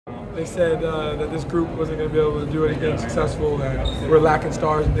they said that this group wasn't going to be able to do anything successful, that we're lacking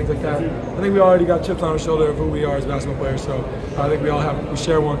stars and things like that. I think we already got chips on our shoulder of who we are as basketball players, so I think we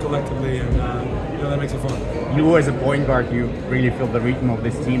share one collectively, and that makes it fun. You as a point guard, you really feel the rhythm of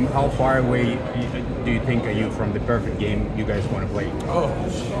this team. How far away do you think are you from the perfect game you guys want to play? Oh,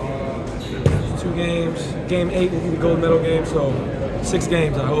 2 games. Game 8 will be the gold medal game, so 6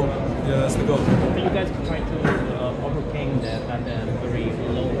 games, I hope. Yeah, that's the goal. So you guys try to overcome that at the very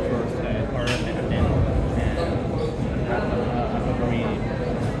low first or and then have a very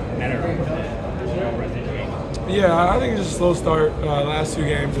better rest of the game. Yeah, I think it's just a slow start last 2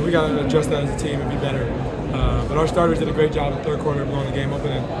 games, and we got to adjust that as a team and be better. But our starters did a great job in the third quarter blowing the game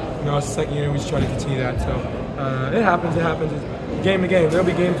open, and it's the second unit, we just try to continue that. So it happens. It's game to game. There'll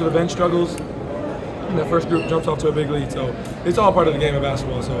be games where the bench struggles, and that first group jumps off to a big lead. So it's all part of the game of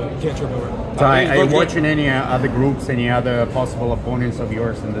basketball, so you can't trip over it. Ty, are you watching any other groups, any other possible opponents of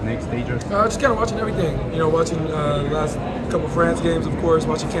yours in the next stages? Just kind of watching everything. Watching the last couple of France games, of course,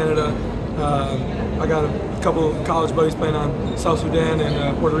 watching Canada. I got a couple of college buddies playing on South Sudan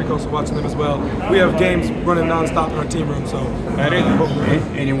and Puerto Rico, so watching them as well. We have games running non-stop in our team room, so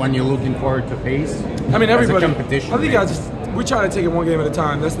anyone you're looking forward to face? I mean, everybody. As a competition, I think we try to take it one game at a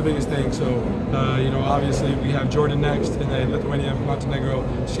time. That's the biggest thing. So, obviously we have Jordan next, and then Lithuania, Montenegro.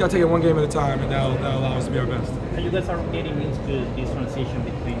 Just got to take it one game at a time, and that'll allow us to be our best. And you guys are getting into this transition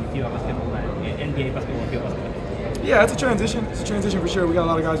between FIBA basketball and NBA basketball and FIBA basketball. Yeah, it's a transition. It's a transition for sure. We got a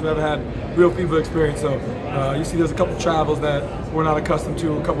lot of guys who haven't had real FIBA experience, so you see there's a couple travels that we're not accustomed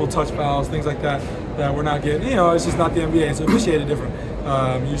to, a couple of touch fouls, things like that we're not getting. It's just not the NBA. It's officiated different.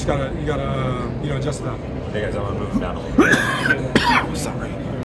 You just gotta adjust to that. Hey guys, I'm gonna move down a little bit. Sorry.